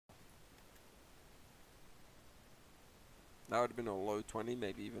That would have been a low 20,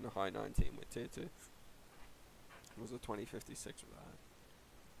 maybe even a high 19 with tier 2. It was a 2056 with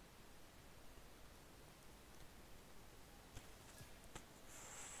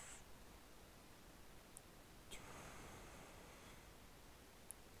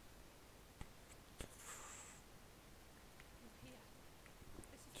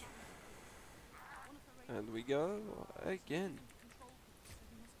that. And we go again.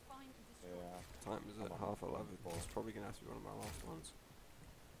 Yeah. Time is at half 11. It's probably going to have to be one of my last ones.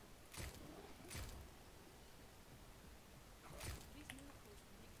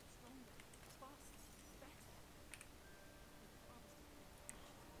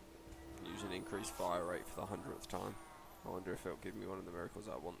 Use an increased fire rate for the 100th time. I wonder if it'll give me one of the miracles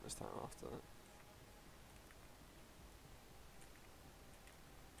I want this time after that.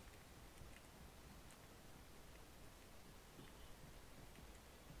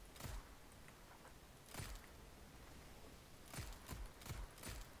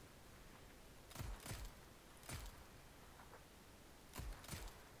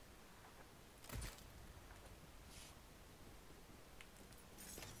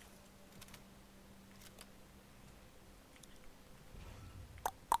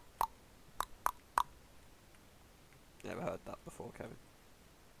 Never heard that before, Kevin.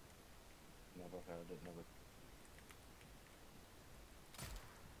 Never heard it, never.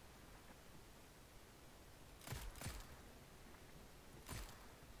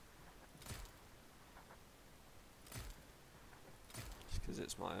 Just because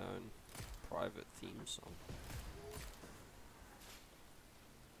it's my own private theme song.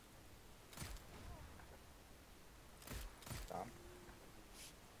 Damn.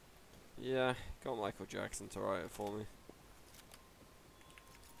 Yeah, got Michael Jackson to write it for me.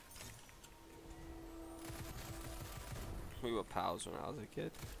 We were pals when I was a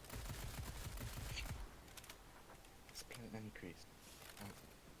kid. Split and increase.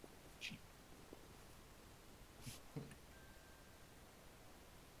 Cheap.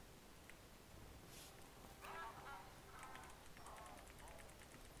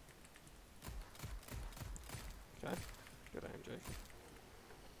 Okay, good aim, Jake.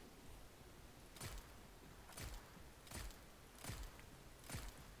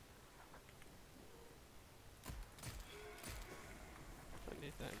 I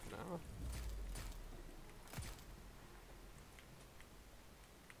need that for now.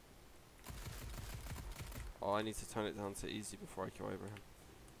 Oh, I need to turn it down to easy before I kill Abraham.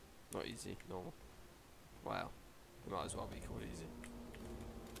 Not easy, normal. Wow, it might as well be called easy.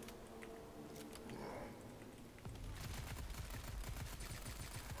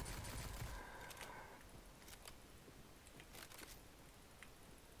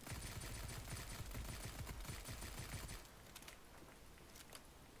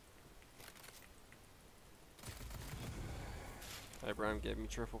 Abraham gave me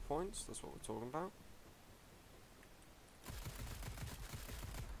triple points, that's what we're talking about.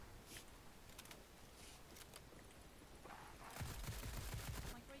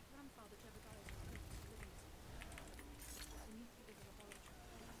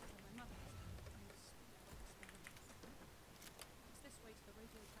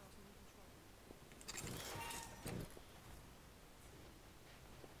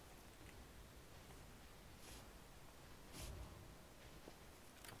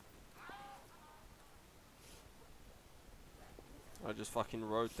 I just fucking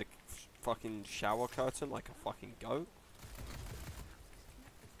rode the fucking shower curtain like a fucking goat.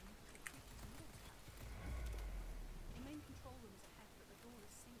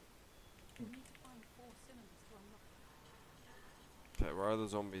 Okay, where are the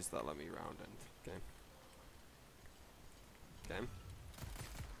zombies that let me round end? Game. Game.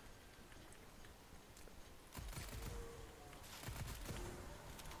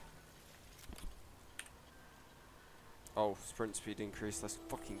 Oh, sprint speed increase. Let's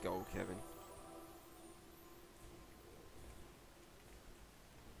fucking go, Kevin.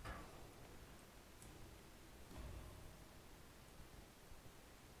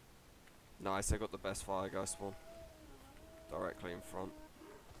 Nice, I got the best fire guy spawn. Directly in front.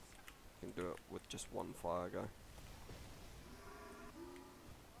 Can do it with just one fire guy.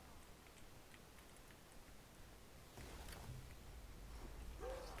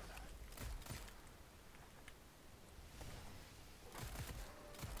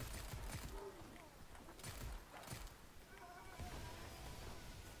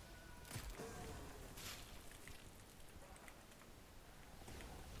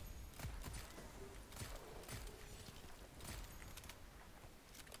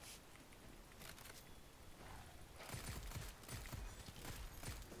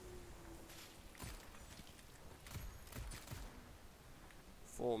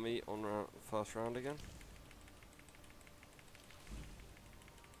 4 meat on first round again.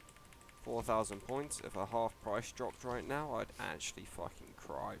 4,000 points. If a half price dropped right now, I'd actually fucking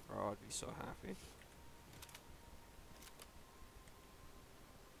cry, bro. I'd be so happy.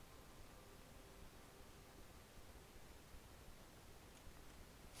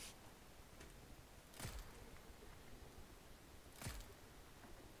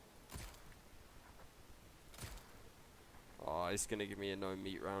 Oh, it's gonna give me a no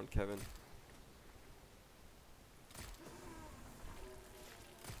meat round, Kevin.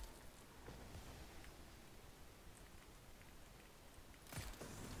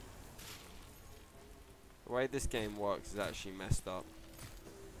 The way this game works is actually messed up.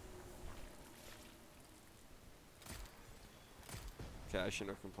 Okay, I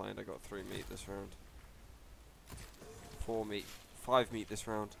shouldn't have complained. I got 3 meat this round. 4 meat. 5 meat this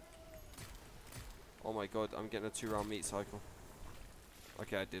round. Oh my god, I'm getting a 2-round meat cycle.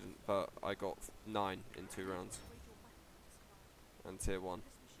 Okay, I didn't, but I got 9 in 2 rounds. And tier 1.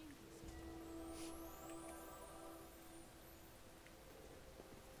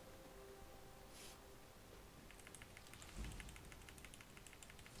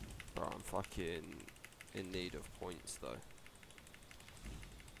 Bro, I'm fucking in need of points though.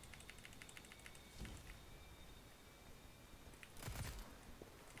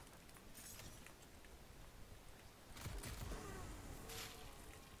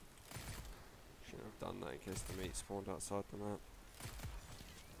 Shouldn't have done that in case the meat spawned outside the map.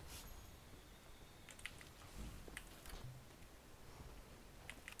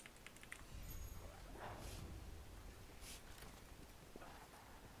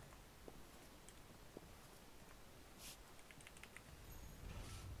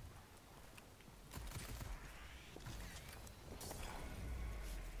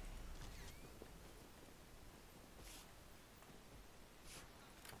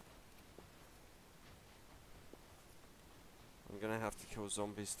 I'm gonna have to kill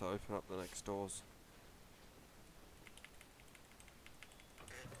zombies to open up the next doors.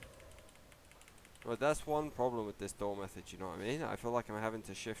 Well, that's one problem with this door method, you know what I mean? I feel like I'm having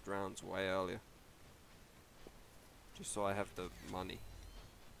to shift rounds way earlier. Just so I have the money.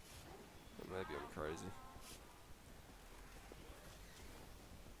 But maybe I'm crazy.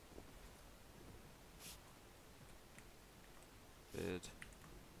 Bid.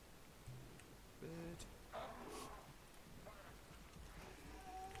 Bid.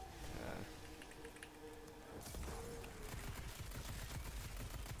 Okay.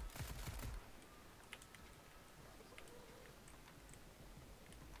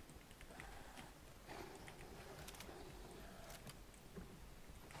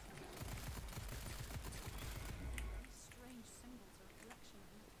 Strange symbols are a collection of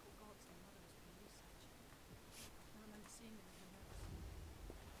mythical gods my mother has been researching. I remember seeing them in her notes.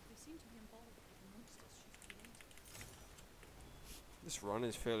 They seem to be involved with the monsters she's created. This run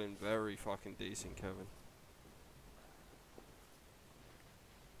is feeling very fucking decent, Kevin.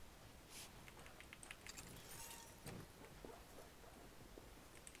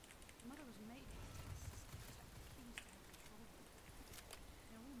 Mother was made these tests to protect the keys to her control room.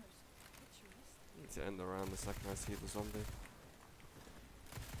 They're almost picturesque. Need to end the round the second I see the zombie.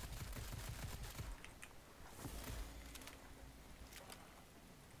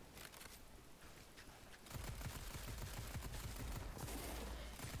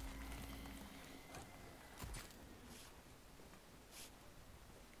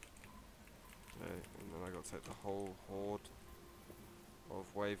 Okay, and then I got to take the whole horde of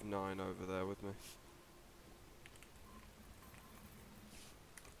wave 9 over there with me.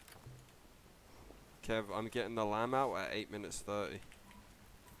 Kev, I'm getting the lamb out at 8 minutes 30.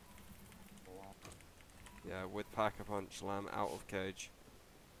 Wow. Yeah, with Pack-a-Punch, lamb out of cage.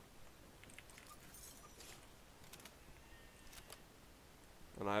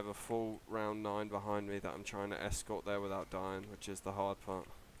 And I have a full round 9 behind me that I'm trying to escort there without dying, which is the hard part.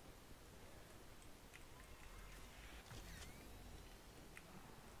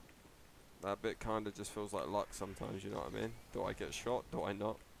 That bit kinda just feels like luck sometimes, you know what I mean? Do I get shot? Do I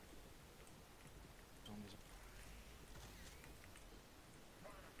not? Zombies.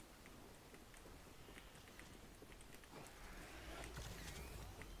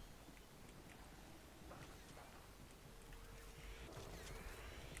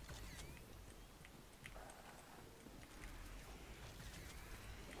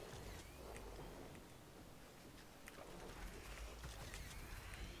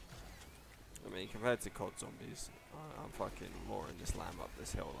 I mean, compared to COD zombies, I'm fucking more in this lamb up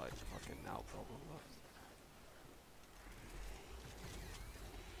this hill like fucking now problem. But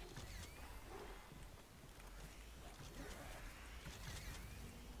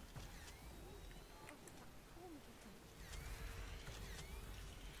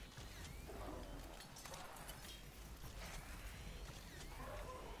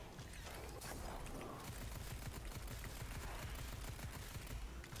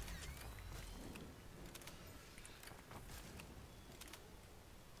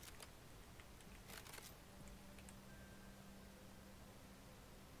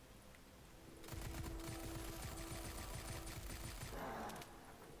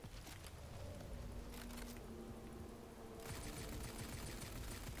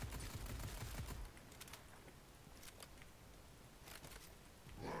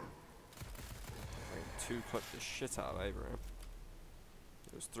 2 clipped the shit out of Abraham.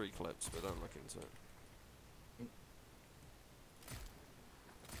 It was 3 clips, but don't look into it.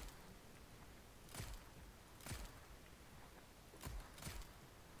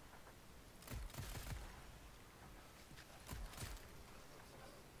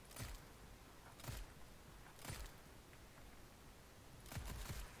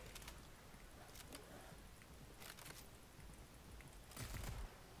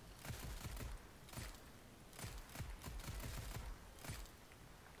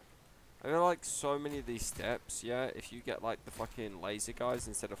 I feel like so many of these steps, yeah, if you get like the fucking laser guys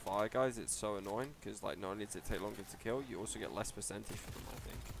instead of fire guys, it's so annoying, because like not only does it take longer to kill, you also get less percentage for them, I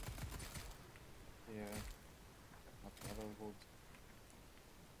think. Yeah. Not the other old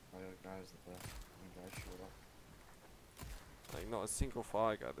fire guys that the new guys showed up. Like not a single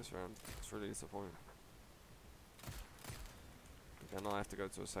fire guy this round. It's really disappointing. Again, I have to go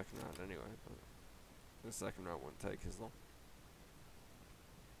to a second round anyway, but the second round won't take as long.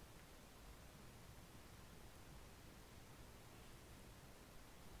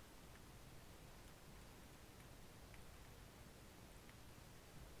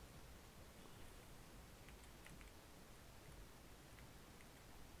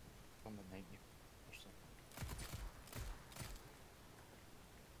 On the 90%.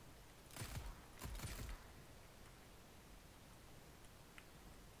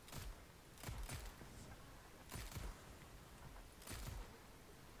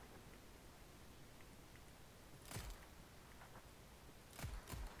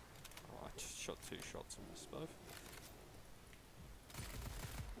 Oh, I just shot 2 shots and missed both.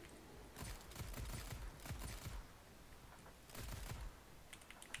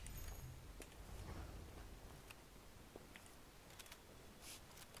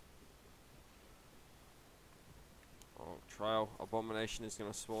 Oh, trial abomination is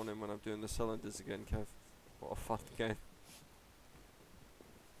gonna spawn in when I'm doing the cylinders again, Kev. What a fun game.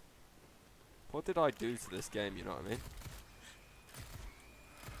 What did I do to this game, you know what I mean?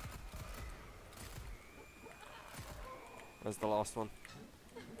 There's the last one.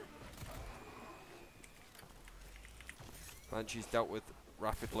 And she's dealt with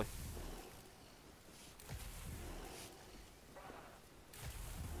rapidly.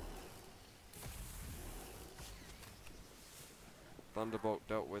 Thunderbolt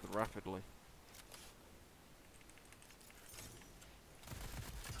dealt with rapidly.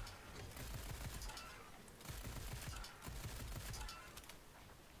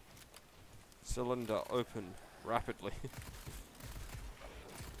 Cylinder open rapidly.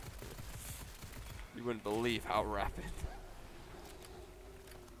 You wouldn't believe how rapid.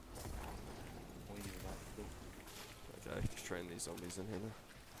 Only that. Okay, just train these zombies in here now.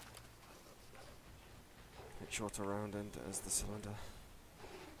 Make shorter round end as the cylinder.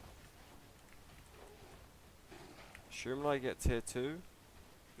 Assuming I get tier 2,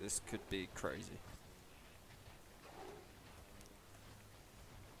 this could be crazy.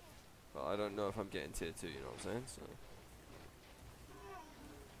 But I don't know if I'm getting tier 2, you know what I'm saying? So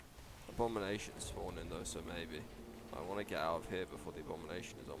abomination spawning though, so maybe. I want to get out of here before the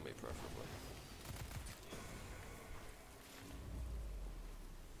abomination is on me, preferably.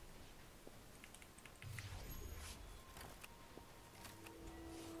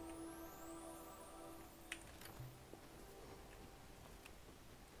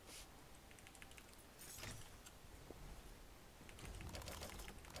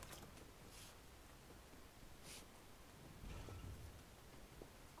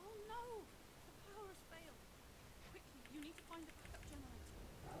 Oh no! The power's failed. Quickly, you need to find a backup generator.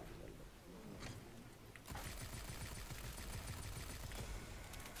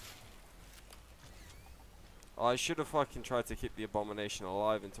 I should have fucking tried to keep the abomination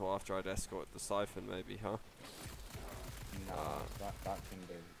alive until after I'd escort the siphon, maybe, huh? Nah, that thing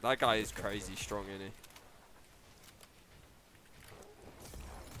there. That guy is crazy strong, isn't he?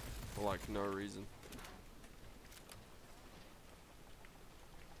 For like no reason.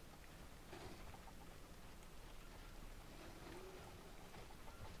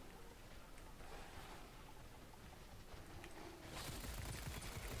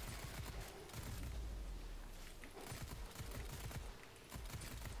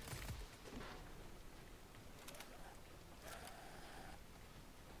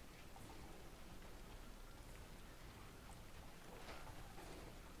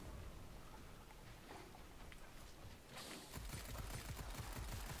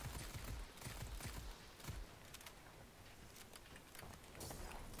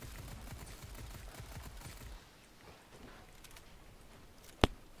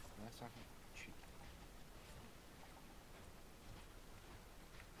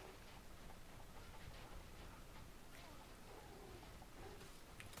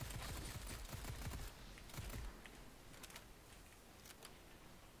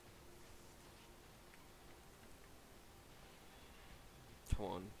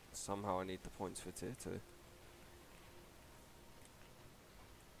 Come on. Somehow I need the points for tier 2.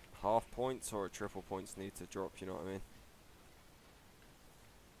 Half points or a triple points need to drop, you know what I mean?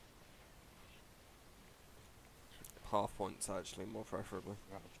 Half points actually, more preferably.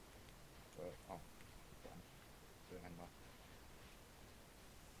 Right. But, oh, done. Do it anyway.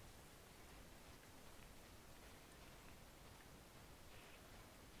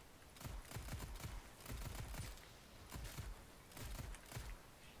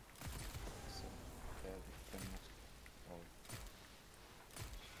 So, yeah, the thinness.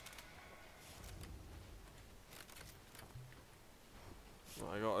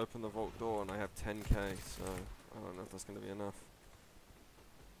 Oh, I gotta open the vault door and I have 10k, so I don't know if that's gonna be enough.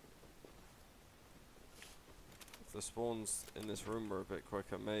 If the spawns in this room were a bit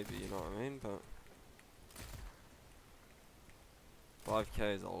quicker, maybe, you know what I mean? But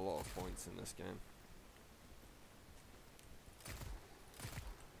 5k is a lot of points in this game.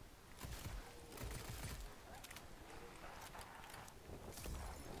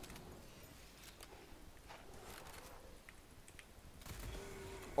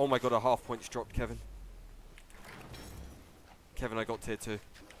 Oh my god, a half point's dropped, Kevin. Kevin, I got tier 2.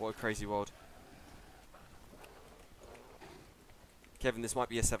 What a crazy world. Kevin, this might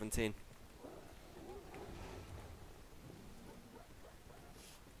be a 17.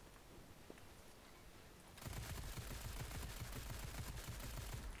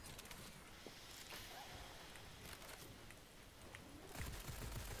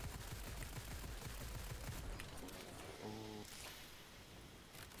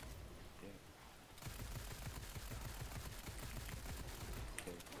 yeah.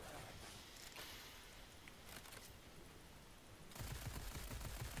 Okay.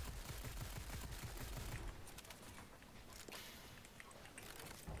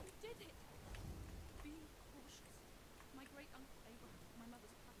 You did it! Be cautious. My great uncle Abraham, my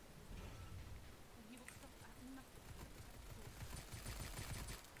mother's brother, is dead, and he will stop at nothing to protect the cause.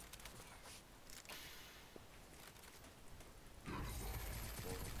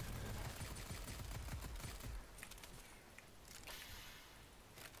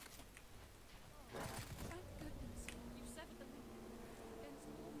 Well, Thank goodness you severed the link against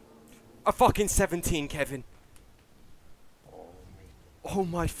all gods. A fucking 17, Kevin. oh my. Oh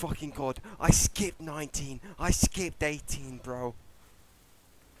my fucking god. I skipped 19. I skipped 18, bro.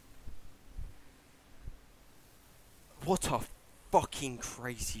 What a fucking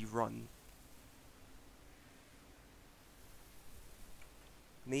crazy run.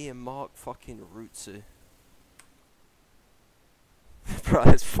 Me and Mark fucking Rootsu. Bro,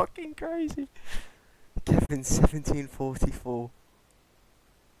 that's fucking crazy. Kevin 1744.